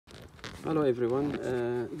Hello everyone,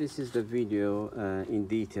 this is the video in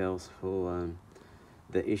details for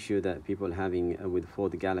the issue that people having with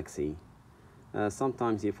Ford Galaxy.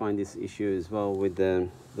 Sometimes you find this issue as well with the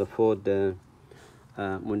Ford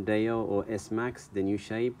Mondeo or S-Max, the new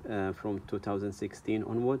shape from 2016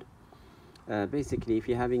 onward. Basically, if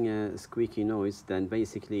you're having a squeaky noise, then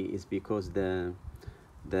basically it's because the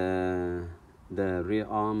rear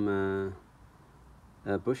arm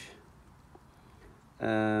bush.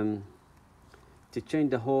 To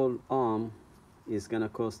change the whole arm is gonna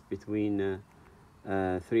cost between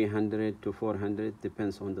 300 to 400,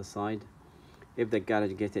 depends on the side. If the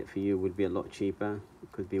garage get it for you, will be a lot cheaper.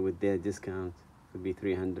 It could be with their discount, could be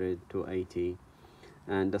 300 to 80.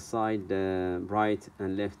 And the side right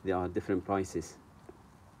and left, there are different prices.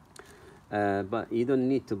 But you don't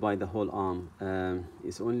need to buy the whole arm.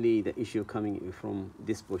 It's only the issue coming from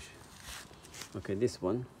this bush. Okay, this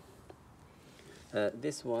one.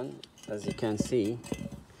 This one, as you can see,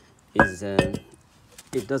 is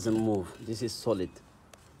it doesn't move. This is solid.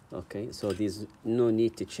 Okay, so there's no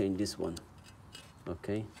need to change this one.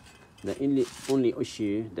 Okay, the only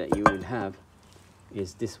issue that you will have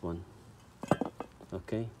is this one.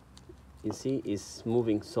 Okay, you see it's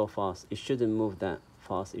moving so fast. It shouldn't move that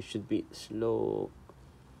fast. It should be slow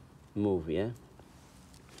move, yeah.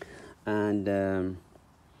 And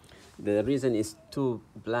the reason is too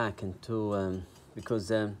black and too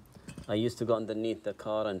because I used to go underneath the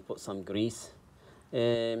car and put some grease.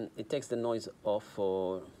 It takes the noise off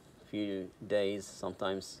for a few days,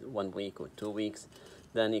 sometimes 1 week or 2 weeks,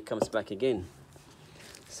 then it comes back again.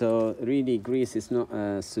 So really grease is not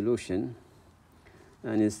a solution,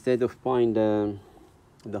 and instead of buying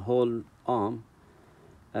the whole arm,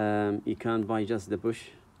 you can buy just the bush.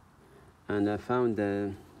 And I found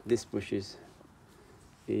this bush is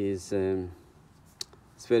it's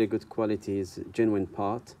very good quality, it's genuine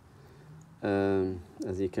part.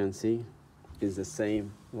 As you can see, is the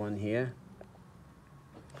same one here.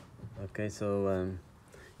 Okay, so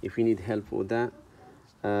if you need help with that,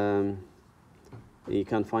 you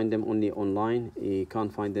can find them only online. You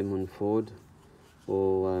can't find them on Ford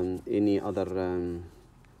or any other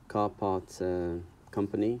car parts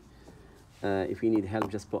company. If you need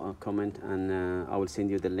help, just put a comment and I will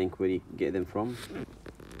send you the link where you get them from.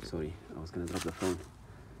 Sorry, I was gonna drop the phone.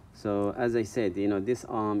 So as I said, you know, this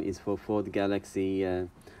arm is for Ford Galaxy,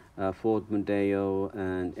 Ford Mondeo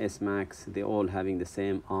and S-Max. They're all having the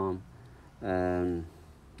same arm, and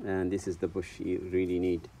this is the bush you really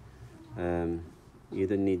need. You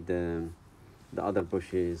don't need the other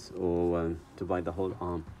bushes or to buy the whole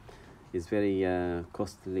arm. It's very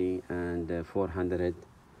costly, and 400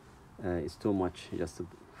 is too much just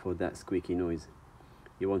for that squeaky noise.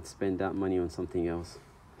 You won't spend that money on something else.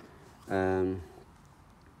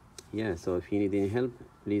 Yeah, so if you need any help,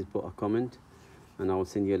 please put a comment and I will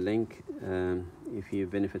send you a link. If you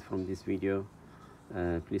benefit from this video,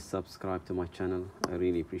 please subscribe to my channel. I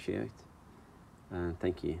really appreciate it.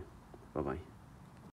 Thank you. Bye bye.